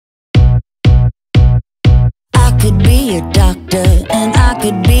could be a doctor and I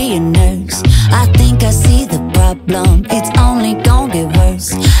could be a nurse. I think I see the problem, it's only gonna get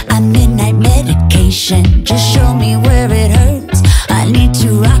worse. I midnight medication, just show me where it hurts. I need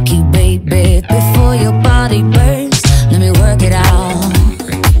to rock you, baby, before your body bursts. Let me work it out.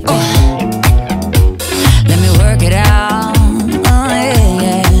 Let me work it out. Oh yeah,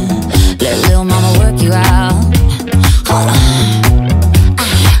 yeah. Let little mama work you out. Hold on.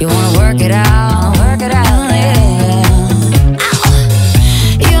 You wanna work it out? Work it out, yeah, yeah.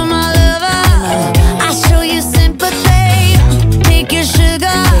 You're my lover. I show you sympathy. Take your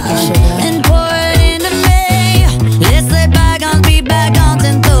sugar and pour it into me. Let's let bygones be bygones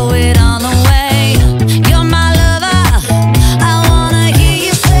and throw it all away. You're my lover. I wanna hear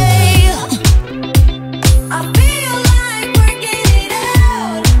you say, I feel like working it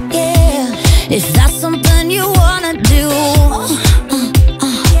out. Yeah, if that's something you wanna do.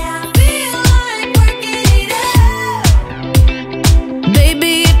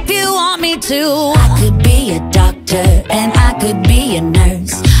 I could be a doctor and I could be a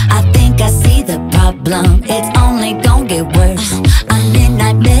nurse. I think I see the problem, it's only gonna get worse. I'm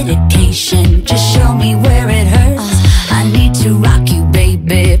midnight medication, just show me where it hurts. I need to rock you,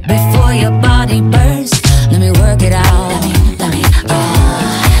 baby, before your body bursts. Let me work it out.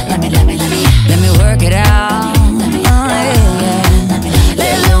 Let me work it out. Oh, yeah, yeah.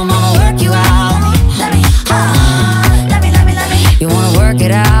 Let little mama work you out. You wanna work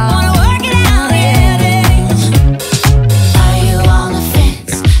it out?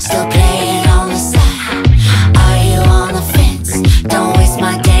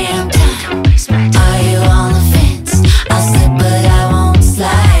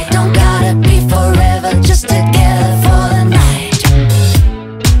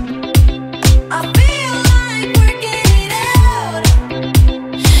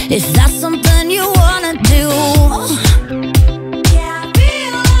 If that's something you wanna do. Yeah, I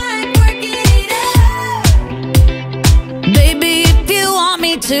feel like working it out. Baby, if you want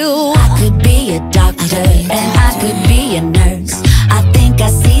me to. I could be a doctor and I could be a nurse. I think I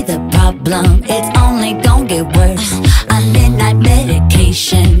see the problem, it's only gonna get worse.